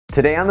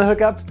Today on The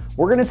Hookup,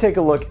 we're going to take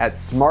a look at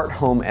smart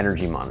home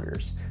energy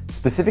monitors,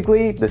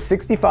 specifically the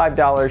 $65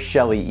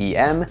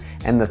 ShellyEM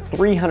and the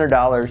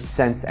 $300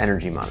 Sense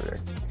energy monitor.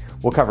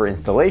 We'll cover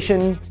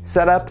installation,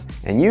 setup,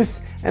 and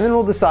use, and then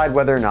we'll decide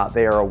whether or not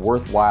they are a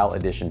worthwhile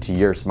addition to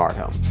your smart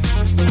home.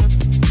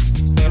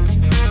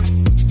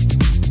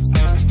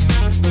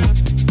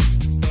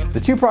 The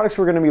two products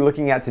we're going to be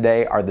looking at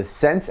today are the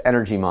Sense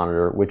energy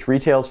monitor, which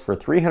retails for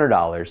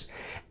 $300,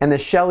 and the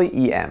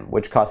ShellyEM,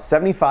 which costs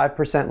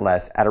 75%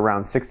 less at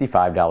around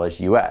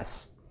 $65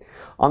 US.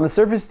 On the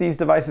surface, these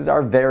devices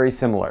are very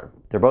similar.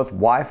 They're both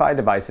Wi-Fi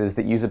devices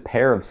that use a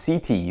pair of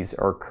CTs,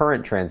 or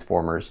current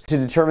transformers, to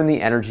determine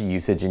the energy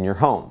usage in your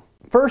home.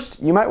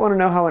 First, you might want to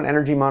know how an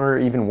energy monitor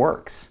even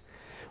works.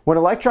 When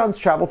electrons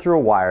travel through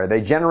a wire, they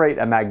generate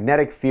a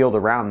magnetic field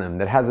around them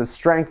that has a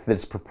strength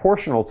that's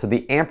proportional to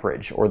the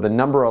amperage, or the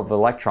number of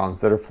electrons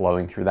that are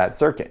flowing through that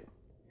circuit.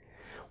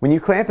 When you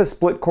clamp a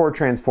split core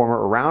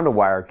transformer around a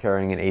wire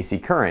carrying an AC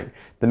current,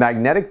 the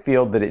magnetic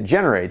field that it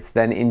generates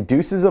then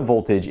induces a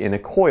voltage in a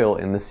coil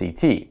in the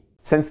CT.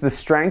 Since the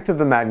strength of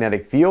the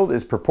magnetic field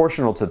is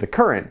proportional to the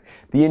current,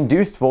 the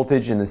induced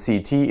voltage in the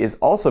CT is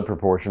also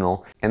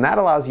proportional, and that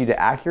allows you to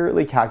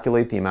accurately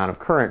calculate the amount of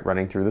current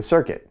running through the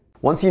circuit.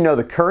 Once you know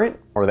the current,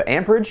 or the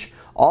amperage,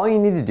 all you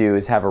need to do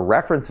is have a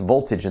reference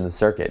voltage in the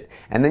circuit,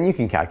 and then you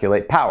can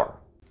calculate power.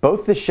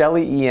 Both the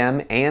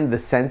ShellyEM and the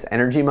Sense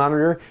energy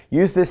monitor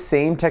use this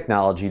same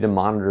technology to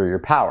monitor your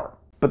power,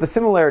 but the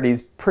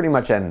similarities pretty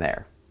much end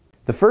there.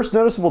 The first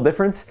noticeable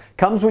difference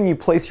comes when you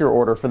place your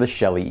order for the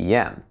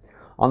ShellyEM.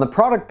 On the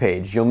product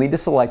page, you'll need to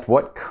select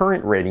what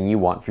current rating you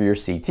want for your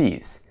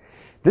CTs.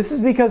 This is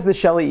because the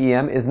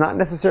ShellyEM is not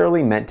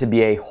necessarily meant to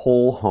be a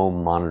whole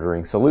home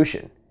monitoring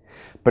solution.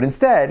 But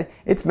instead,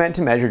 it's meant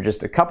to measure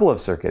just a couple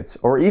of circuits,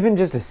 or even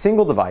just a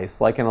single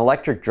device like an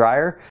electric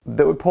dryer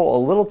that would pull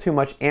a little too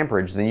much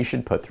amperage than you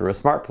should put through a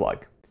smart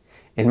plug.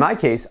 In my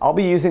case, I'll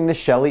be using the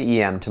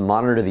ShellyEM to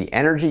monitor the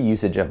energy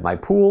usage of my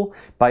pool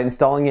by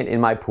installing it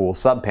in my pool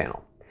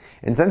subpanel.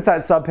 And since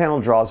that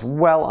subpanel draws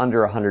well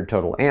under 100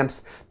 total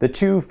amps, the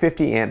two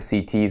 50 amp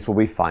CTs will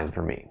be fine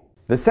for me.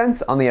 The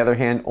Sense, on the other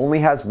hand,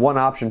 only has one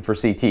option for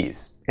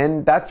CTs,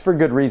 and that's for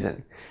good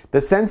reason. The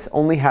Sense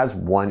only has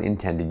one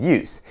intended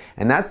use,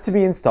 and that's to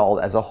be installed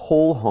as a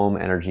whole home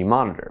energy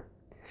monitor.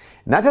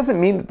 And that doesn't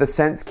mean that the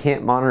Sense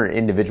can't monitor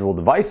individual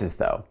devices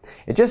though.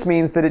 It just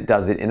means that it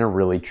does it in a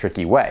really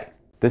tricky way.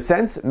 The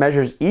Sense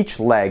measures each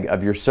leg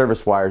of your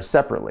service wires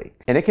separately,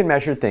 and it can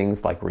measure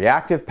things like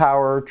reactive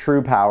power,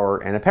 true power,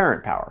 and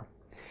apparent power.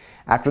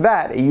 After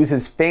that, it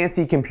uses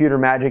fancy computer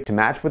magic to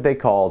match what they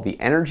call the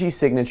energy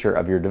signature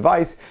of your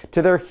device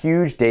to their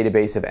huge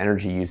database of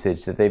energy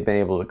usage that they've been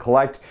able to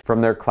collect from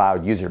their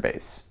cloud user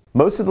base.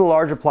 Most of the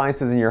large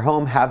appliances in your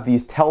home have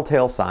these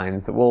telltale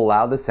signs that will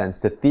allow the Sense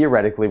to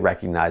theoretically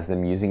recognize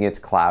them using its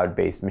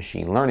cloud-based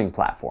machine learning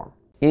platform.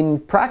 In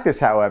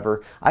practice,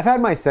 however, I've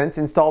had my Sense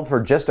installed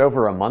for just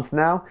over a month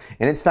now,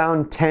 and it's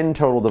found 10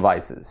 total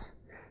devices.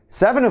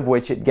 7 of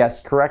which it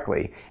guessed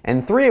correctly,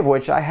 and 3 of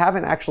which I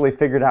haven't actually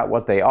figured out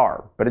what they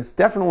are, but it's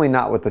definitely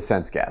not what the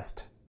Sense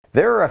guessed.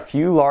 There are a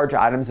few large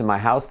items in my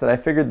house that I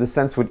figured the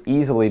Sense would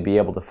easily be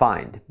able to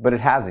find, but it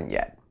hasn't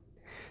yet.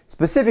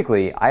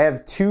 Specifically, I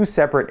have 2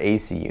 separate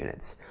AC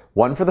units,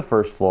 one for the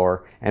first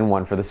floor and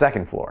one for the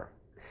second floor.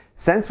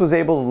 Sense was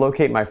able to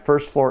locate my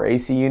first floor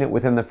AC unit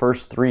within the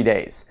first 3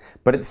 days,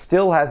 but it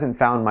still hasn't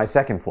found my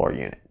second floor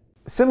unit.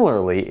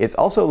 Similarly, it's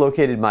also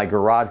located my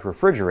garage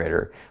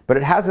refrigerator, but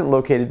it hasn't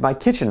located my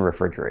kitchen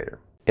refrigerator.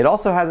 It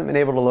also hasn't been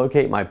able to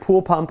locate my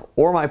pool pump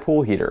or my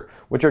pool heater,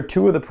 which are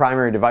 2 of the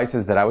primary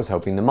devices that I was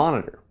hoping to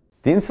monitor.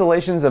 The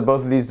installations of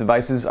both of these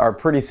devices are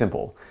pretty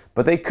simple,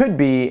 but they could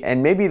be,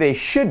 and maybe they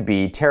should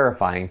be,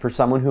 terrifying for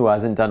someone who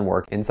hasn't done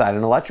work inside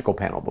an electrical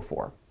panel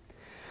before.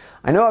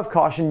 I know I've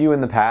cautioned you in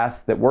the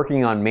past that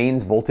working on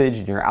mains voltage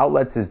in your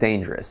outlets is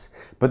dangerous,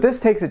 but this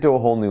takes it to a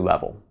whole new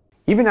level.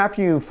 Even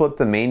after you flip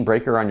the main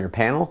breaker on your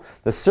panel,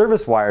 the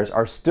service wires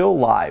are still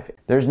live.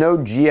 There's no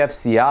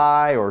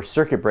GFCI or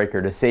circuit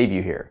breaker to save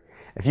you here.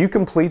 If you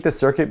complete the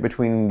circuit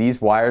between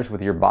these wires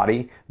with your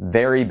body,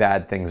 very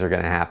bad things are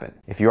going to happen.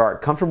 If you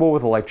aren't comfortable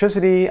with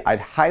electricity, I'd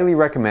highly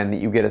recommend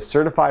that you get a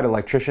certified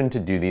electrician to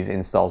do these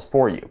installs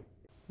for you.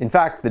 In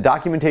fact, the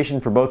documentation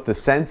for both the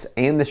Sense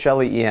and the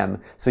ShellyEM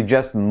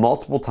suggests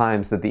multiple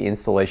times that the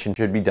installation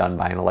should be done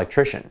by an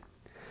electrician.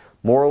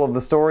 Moral of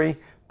the story?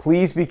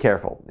 Please be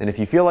careful, and if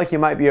you feel like you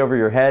might be over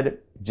your head,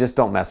 just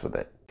don't mess with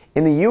it.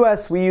 In the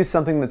US, we use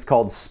something that's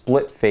called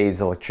split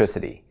phase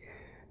electricity.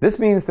 This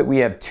means that we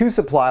have 2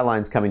 supply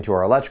lines coming to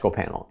our electrical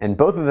panel, and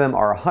both of them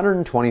are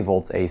 120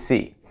 volts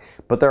AC,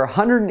 but they're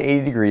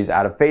 180 degrees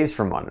out of phase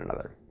from one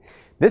another.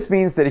 This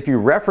means that if you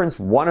reference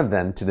one of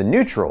them to the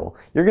neutral,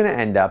 you're going to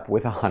end up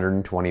with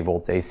 120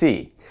 volts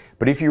AC.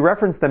 But if you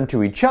reference them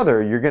to each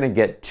other, you're going to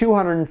get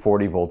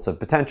 240 volts of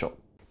potential.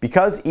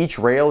 Because each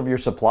rail of your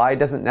supply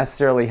doesn't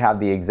necessarily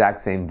have the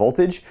exact same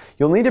voltage,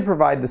 you'll need to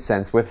provide the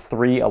Sense with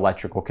 3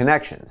 electrical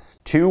connections,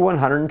 2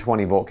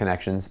 120 volt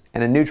connections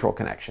and a neutral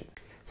connection.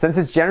 Since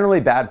it's generally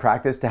bad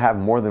practice to have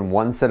more than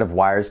one set of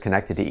wires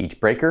connected to each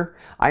breaker,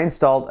 I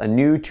installed a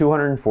new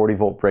 240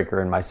 volt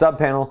breaker in my sub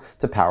panel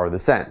to power the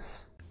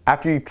Sense.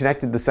 After you've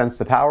connected the Sense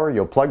to power,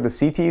 you'll plug the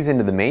CTs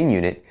into the main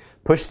unit,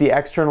 push the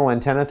external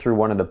antenna through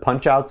one of the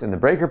punch outs in the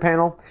breaker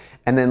panel,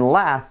 and then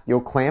last, you'll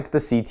clamp the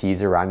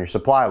CTs around your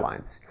supply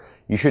lines.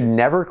 You should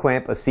never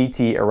clamp a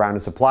CT around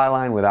a supply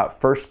line without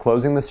first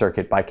closing the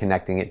circuit by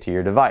connecting it to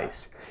your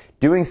device.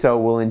 Doing so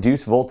will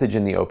induce voltage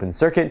in the open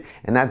circuit,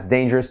 and that's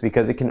dangerous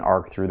because it can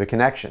arc through the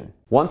connection.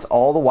 Once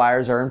all the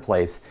wires are in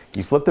place,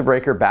 you flip the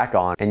breaker back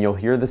on and you'll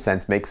hear the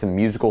Sense make some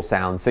musical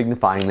sounds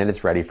signifying that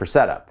it's ready for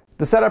setup.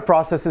 The setup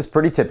process is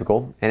pretty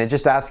typical, and it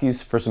just asks you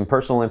for some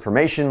personal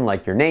information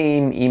like your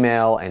name,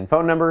 email, and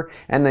phone number,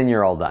 and then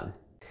you're all done.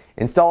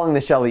 Installing the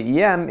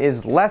ShellyEM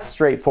is less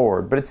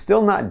straightforward, but it's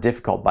still not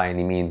difficult by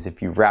any means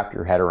if you've wrapped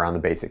your head around the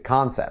basic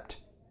concept.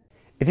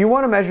 If you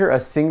want to measure a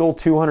single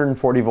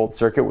 240 volt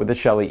circuit with the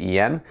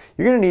ShellyEM,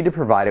 you're going to need to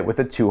provide it with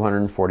a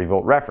 240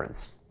 volt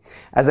reference.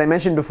 As I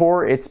mentioned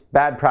before, it's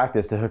bad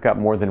practice to hook up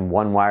more than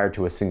one wire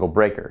to a single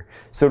breaker.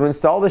 So to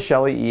install the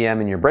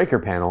ShellyEM in your breaker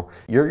panel,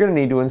 you're going to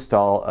need to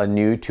install a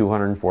new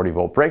 240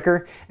 volt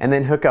breaker and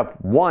then hook up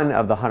one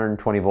of the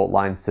 120 volt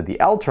lines to the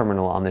L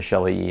terminal on the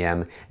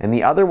ShellyEM and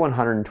the other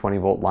 120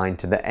 volt line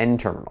to the N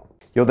terminal.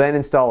 You'll then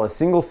install a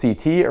single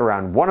CT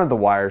around one of the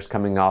wires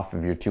coming off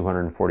of your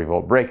 240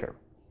 volt breaker.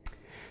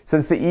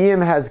 Since the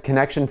EM has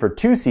connection for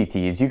two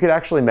CTs, you could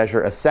actually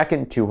measure a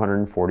second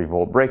 240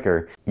 volt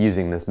breaker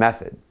using this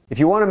method. If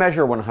you want to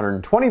measure a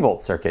 120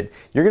 volt circuit,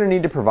 you're going to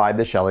need to provide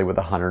the Shelly with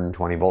a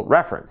 120 volt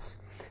reference.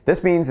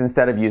 This means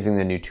instead of using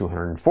the new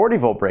 240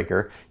 volt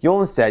breaker,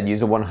 you'll instead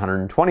use a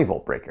 120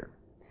 volt breaker.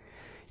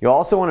 You'll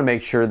also want to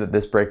make sure that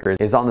this breaker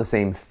is on the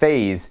same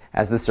phase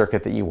as the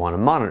circuit that you want to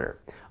monitor.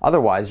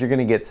 Otherwise, you're going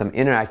to get some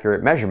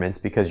inaccurate measurements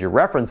because your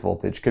reference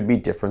voltage could be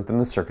different than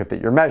the circuit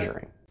that you're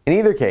measuring. In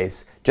either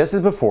case, just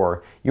as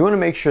before, you want to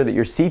make sure that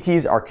your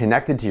CTs are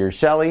connected to your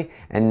Shelly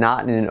and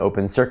not in an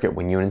open circuit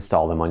when you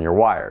install them on your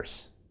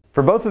wires.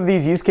 For both of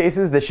these use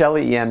cases, the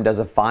ShellyEM does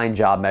a fine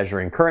job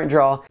measuring current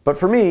draw, but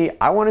for me,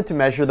 I wanted to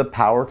measure the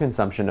power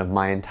consumption of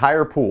my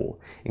entire pool,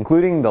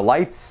 including the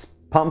lights,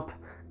 pump,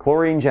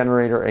 chlorine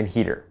generator, and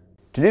heater.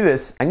 To do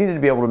this, I needed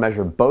to be able to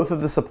measure both of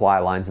the supply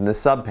lines in this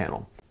sub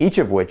panel, each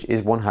of which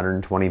is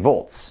 120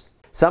 volts.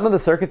 Some of the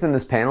circuits in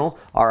this panel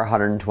are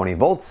 120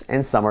 volts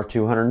and some are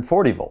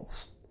 240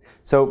 volts.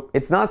 So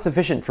it's not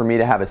sufficient for me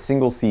to have a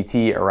single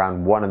CT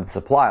around one of the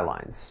supply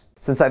lines,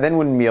 since I then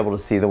wouldn't be able to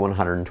see the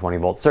 120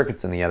 volt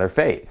circuits in the other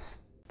phase.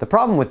 The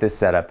problem with this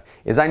setup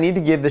is I need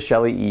to give the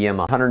ShellyEM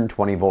a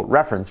 120 volt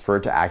reference for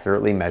it to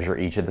accurately measure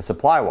each of the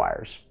supply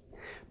wires.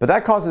 But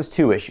that causes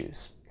two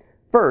issues.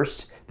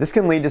 First, this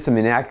can lead to some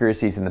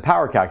inaccuracies in the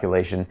power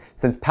calculation,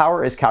 since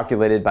power is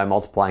calculated by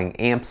multiplying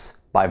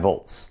amps by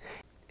volts.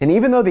 And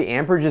even though the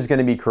amperage is going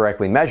to be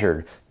correctly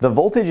measured, the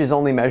voltage is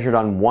only measured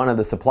on one of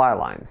the supply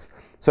lines.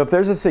 So if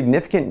there's a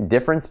significant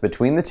difference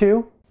between the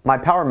two, my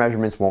power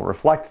measurements won't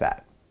reflect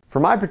that. For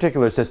my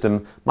particular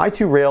system, my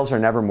two rails are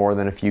never more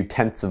than a few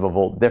tenths of a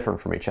volt different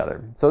from each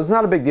other. So it's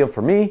not a big deal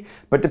for me,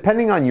 but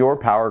depending on your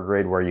power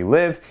grade where you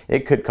live,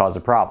 it could cause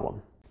a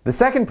problem. The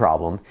second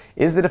problem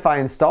is that if I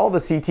install the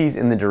CTs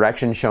in the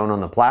direction shown on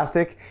the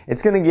plastic,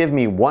 it's going to give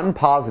me one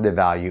positive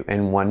value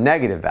and one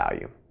negative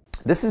value.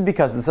 This is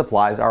because the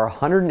supplies are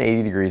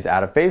 180 degrees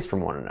out of phase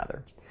from one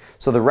another.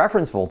 So the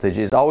reference voltage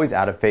is always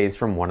out of phase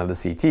from one of the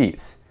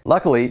CTs.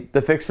 Luckily,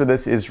 the fix for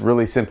this is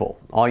really simple.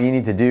 All you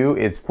need to do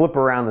is flip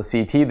around the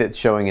CT that's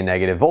showing a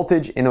negative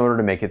voltage in order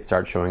to make it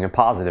start showing a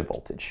positive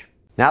voltage.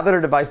 Now that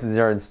our devices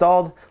are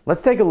installed,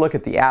 let's take a look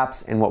at the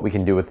apps and what we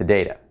can do with the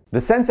data.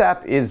 The Sense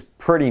app is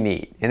pretty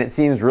neat, and it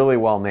seems really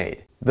well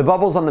made. The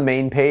bubbles on the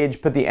main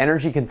page put the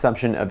energy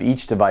consumption of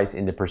each device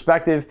into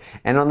perspective,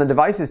 and on the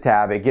Devices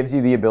tab, it gives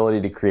you the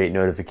ability to create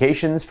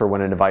notifications for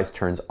when a device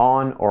turns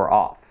on or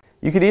off.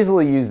 You could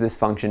easily use this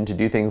function to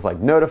do things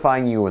like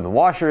notifying you when the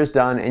washer is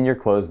done and your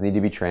clothes need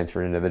to be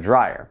transferred into the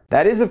dryer.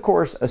 That is, of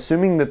course,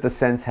 assuming that the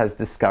Sense has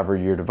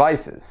discovered your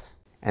devices.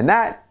 And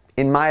that,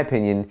 in my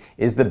opinion,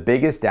 is the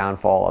biggest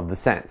downfall of the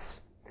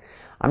Sense.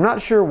 I'm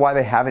not sure why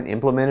they haven't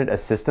implemented a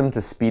system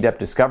to speed up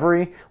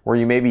discovery, where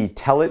you maybe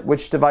tell it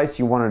which device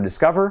you want to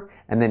discover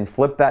and then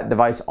flip that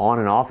device on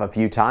and off a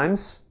few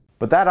times,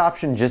 but that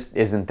option just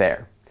isn't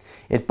there.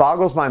 It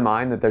boggles my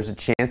mind that there's a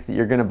chance that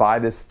you're going to buy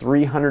this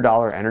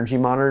 $300 energy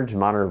monitor to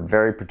monitor a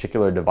very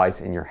particular device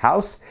in your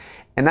house,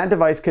 and that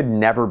device could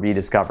never be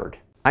discovered.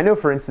 I know,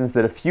 for instance,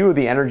 that a few of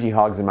the energy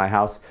hogs in my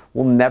house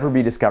will never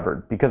be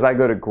discovered because I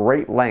go to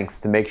great lengths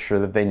to make sure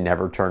that they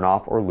never turn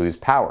off or lose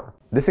power.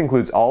 This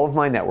includes all of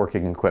my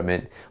networking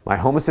equipment, my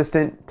Home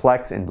Assistant,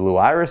 Plex, and Blue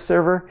Iris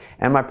server,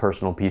 and my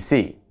personal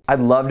PC. I'd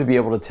love to be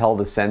able to tell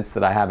the Sense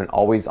that I have an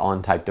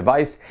always-on type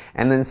device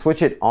and then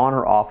switch it on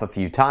or off a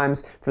few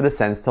times for the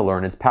Sense to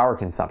learn its power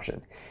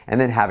consumption,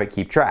 and then have it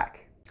keep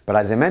track. But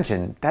as I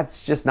mentioned,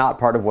 that's just not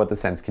part of what the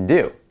Sense can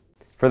do.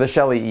 For the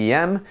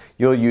ShellyEM,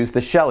 you'll use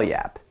the Shelly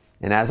app.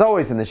 And as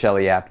always in the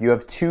Shelly app, you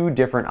have two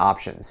different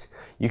options.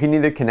 You can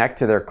either connect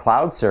to their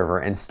cloud server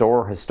and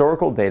store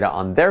historical data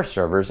on their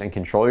servers and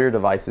control your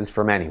devices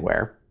from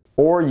anywhere.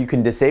 Or you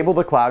can disable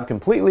the cloud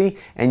completely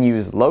and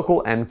use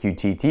local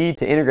MQTT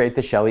to integrate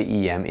the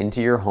ShellyEM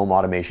into your home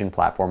automation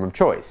platform of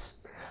choice.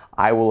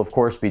 I will of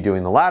course be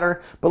doing the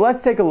latter, but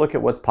let's take a look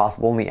at what's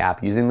possible in the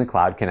app using the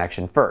cloud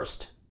connection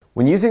first.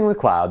 When using the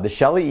cloud, the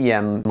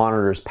ShellyEM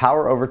monitors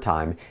power over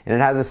time, and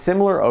it has a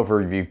similar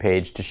overview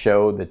page to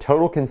show the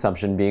total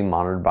consumption being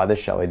monitored by the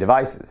Shelly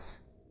devices.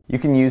 You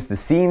can use the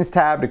Scenes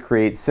tab to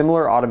create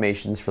similar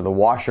automations for the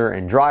washer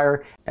and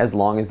dryer, as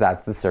long as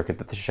that's the circuit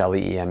that the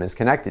ShellyEM is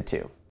connected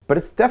to. But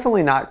it's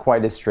definitely not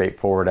quite as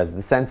straightforward as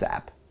the Sense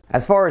app.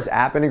 As far as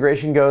app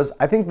integration goes,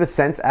 I think the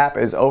Sense app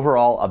is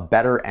overall a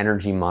better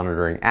energy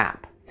monitoring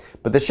app.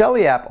 But the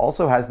Shelly app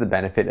also has the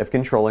benefit of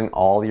controlling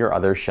all your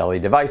other Shelly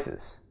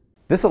devices.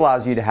 This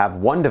allows you to have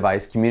one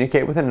device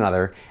communicate with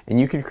another, and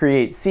you can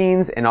create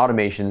scenes and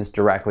automations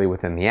directly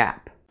within the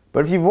app.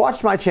 But if you've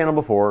watched my channel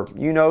before,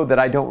 you know that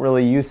I don't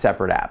really use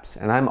separate apps,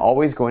 and I'm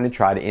always going to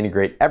try to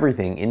integrate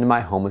everything into my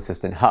Home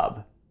Assistant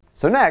hub.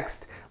 So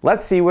next,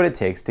 let's see what it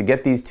takes to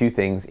get these two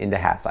things into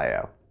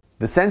HASS.io.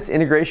 The Sense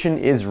integration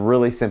is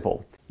really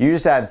simple. You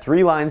just add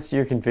 3 lines to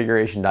your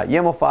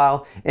configuration.yaml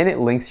file, and it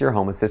links your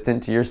Home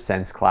Assistant to your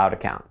Sense cloud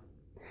account.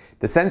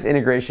 The Sense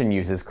integration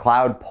uses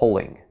cloud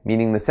polling,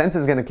 meaning the Sense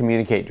is going to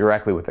communicate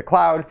directly with the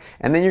cloud,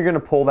 and then you're going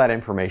to pull that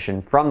information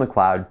from the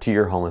cloud to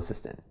your Home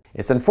Assistant.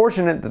 It's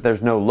unfortunate that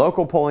there's no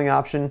local polling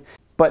option,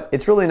 but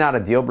it's really not a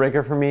deal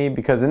breaker for me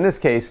because in this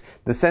case,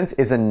 the Sense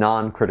is a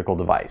non-critical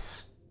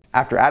device.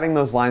 After adding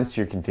those lines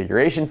to your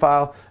configuration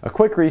file, a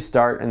quick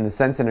restart and the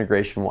Sense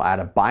integration will add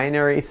a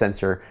binary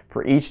sensor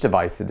for each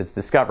device that is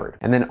discovered,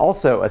 and then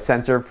also a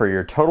sensor for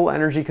your total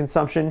energy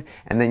consumption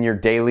and then your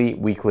daily,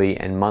 weekly,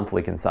 and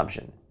monthly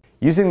consumption.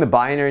 Using the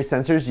binary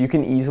sensors, you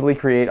can easily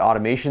create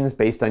automations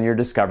based on your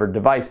discovered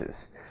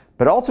devices.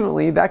 But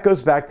ultimately, that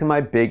goes back to my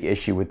big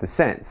issue with the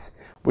Sense,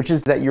 which is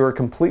that you are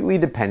completely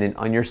dependent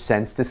on your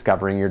Sense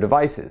discovering your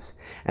devices,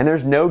 and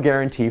there's no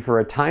guarantee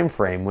for a time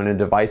frame when a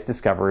device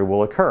discovery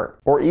will occur,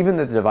 or even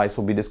that the device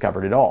will be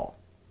discovered at all.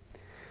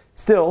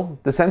 Still,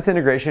 the Sense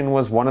integration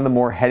was one of the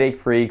more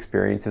headache-free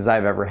experiences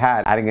I've ever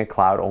had adding a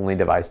cloud-only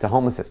device to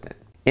Home Assistant.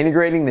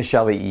 Integrating the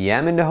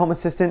ShellyEM into Home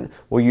Assistant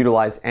will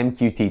utilize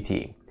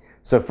MQTT.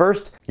 So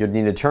first, you'll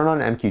need to turn on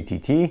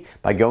MQTT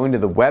by going to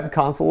the web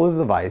console of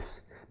the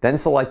device, then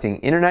selecting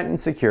Internet and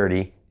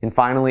Security, and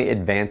finally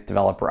Advanced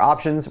Developer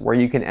Options, where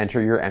you can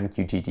enter your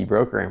MQTT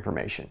broker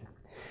information.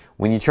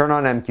 When you turn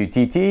on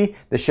MQTT,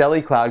 the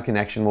Shelly cloud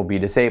connection will be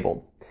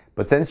disabled.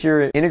 But since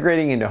you're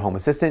integrating into Home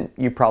Assistant,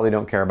 you probably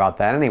don't care about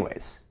that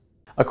anyways.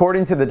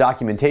 According to the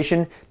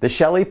documentation, the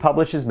Shelly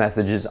publishes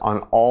messages on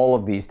all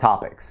of these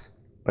topics.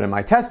 But in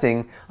my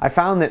testing, I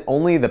found that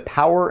only the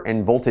power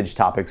and voltage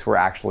topics were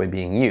actually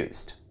being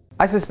used.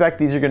 I suspect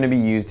these are going to be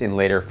used in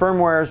later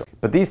firmwares,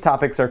 but these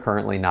topics are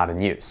currently not in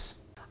use.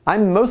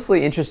 I'm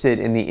mostly interested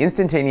in the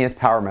instantaneous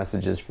power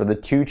messages for the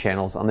 2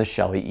 channels on the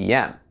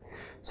ShellyEM.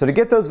 So to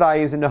get those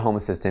values into Home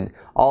Assistant,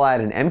 I'll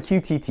add an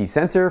MQTT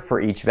sensor for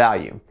each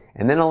value,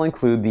 and then I'll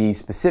include the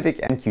specific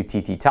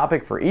MQTT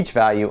topic for each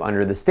value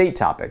under the state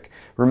topic,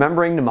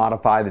 remembering to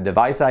modify the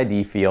device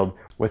ID field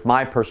with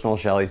my personal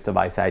Shelly's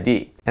device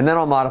ID. And then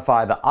I'll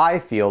modify the I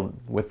field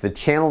with the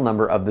channel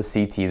number of the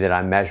CT that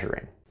I'm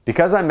measuring.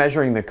 Because I'm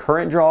measuring the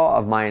current draw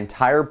of my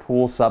entire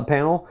pool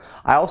subpanel,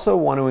 I also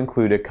want to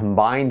include a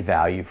combined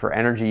value for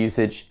energy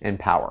usage and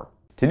power.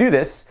 To do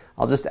this,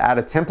 I'll just add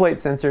a template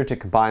sensor to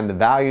combine the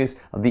values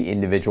of the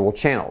individual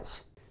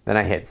channels. Then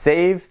I hit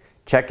Save,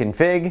 check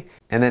config,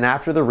 and then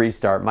after the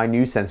restart, my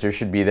new sensor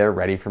should be there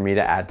ready for me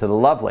to add to the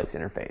Lovelace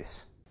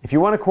interface. If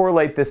you want to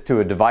correlate this to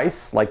a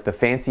device, like the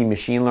fancy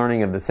machine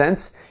learning of the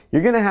Sense,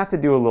 you're going to have to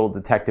do a little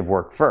detective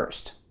work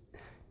first.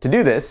 To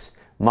do this,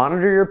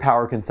 monitor your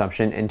power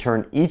consumption and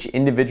turn each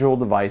individual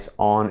device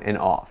on and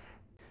off.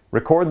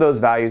 Record those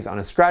values on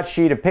a scratch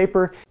sheet of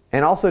paper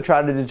and also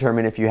try to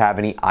determine if you have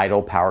any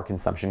idle power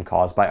consumption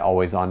caused by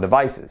always-on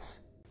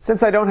devices.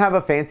 Since I don't have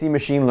a fancy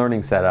machine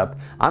learning setup,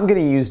 I'm going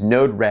to use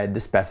Node-RED to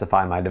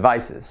specify my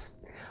devices.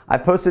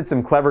 I've posted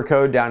some clever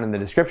code down in the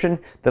description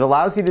that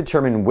allows you to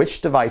determine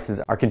which devices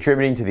are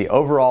contributing to the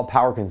overall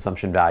power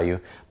consumption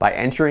value by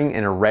entering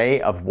an array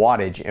of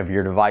wattage of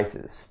your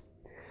devices.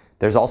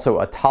 There's also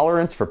a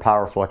tolerance for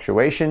power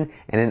fluctuation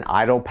and an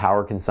idle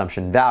power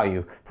consumption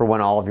value for when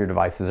all of your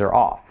devices are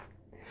off.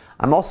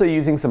 I'm also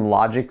using some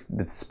logic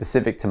that's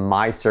specific to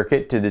my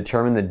circuit to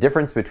determine the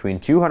difference between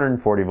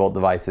 240 volt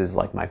devices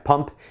like my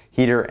pump,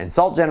 heater, and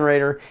salt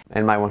generator,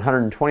 and my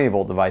 120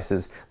 volt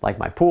devices like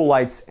my pool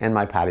lights and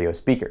my patio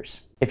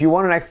speakers. If you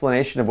want an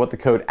explanation of what the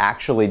code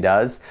actually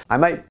does, I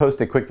might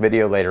post a quick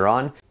video later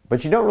on,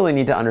 but you don't really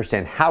need to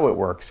understand how it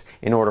works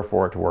in order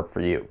for it to work for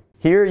you.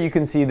 Here you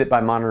can see that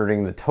by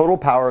monitoring the total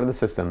power of the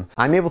system,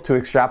 I'm able to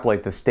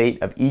extrapolate the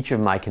state of each of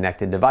my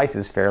connected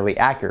devices fairly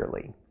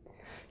accurately.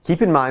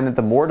 Keep in mind that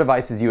the more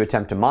devices you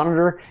attempt to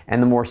monitor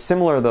and the more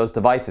similar those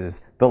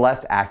devices, the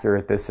less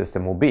accurate this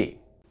system will be.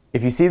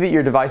 If you see that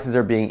your devices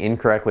are being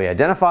incorrectly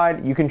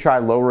identified, you can try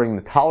lowering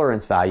the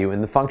tolerance value in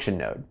the function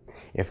node.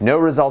 If no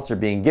results are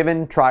being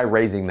given, try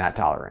raising that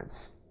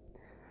tolerance.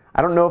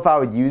 I don't know if I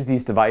would use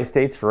these device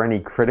states for any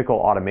critical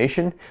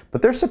automation,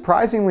 but they're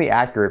surprisingly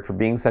accurate for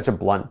being such a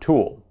blunt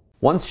tool.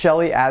 Once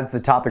Shelly adds the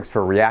topics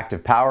for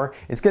reactive power,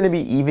 it's going to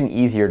be even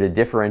easier to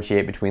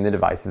differentiate between the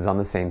devices on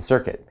the same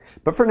circuit.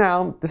 But for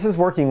now, this is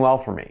working well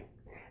for me.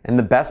 And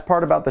the best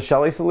part about the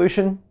Shelly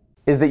solution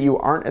is that you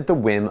aren't at the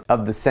whim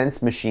of the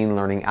Sense machine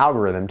learning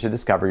algorithm to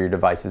discover your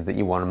devices that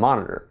you want to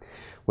monitor.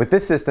 With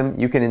this system,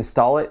 you can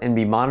install it and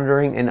be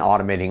monitoring and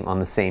automating on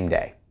the same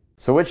day.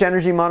 So which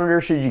energy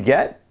monitor should you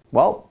get?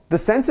 Well, the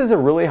Sense is a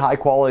really high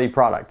quality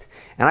product,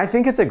 and I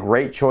think it's a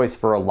great choice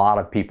for a lot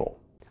of people.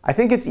 I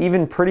think it's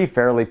even pretty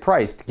fairly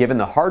priced given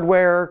the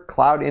hardware,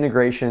 cloud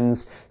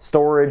integrations,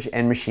 storage,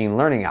 and machine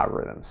learning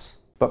algorithms.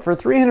 But for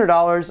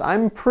 $300,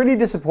 I'm pretty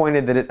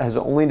disappointed that it has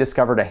only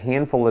discovered a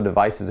handful of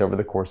devices over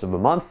the course of a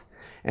month,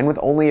 and with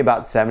only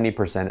about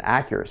 70%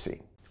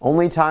 accuracy.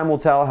 Only time will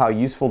tell how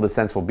useful the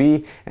Sense will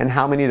be and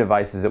how many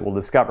devices it will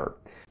discover.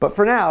 But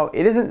for now,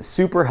 it isn't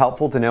super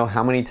helpful to know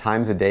how many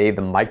times a day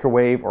the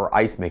microwave or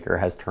ice maker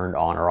has turned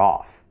on or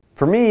off.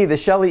 For me, the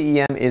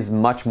ShellyEM is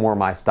much more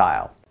my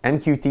style.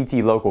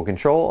 MQTT local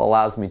control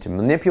allows me to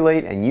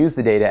manipulate and use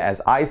the data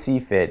as I see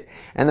fit,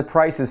 and the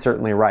price is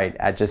certainly right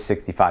at just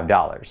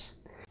 $65.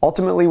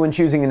 Ultimately, when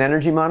choosing an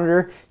energy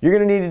monitor, you're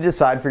going to need to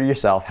decide for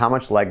yourself how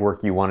much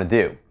legwork you want to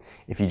do.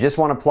 If you just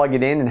want to plug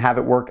it in and have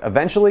it work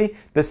eventually,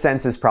 the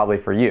Sense is probably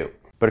for you.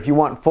 But if you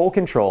want full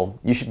control,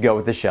 you should go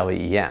with the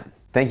ShellyEM.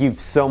 Thank you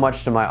so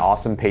much to my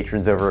awesome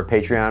patrons over at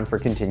Patreon for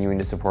continuing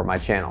to support my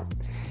channel.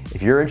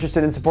 If you're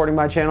interested in supporting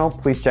my channel,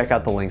 please check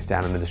out the links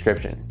down in the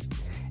description.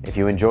 If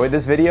you enjoyed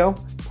this video,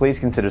 please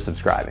consider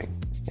subscribing.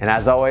 And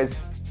as always,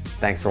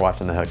 thanks for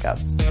watching The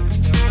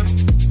Hookup.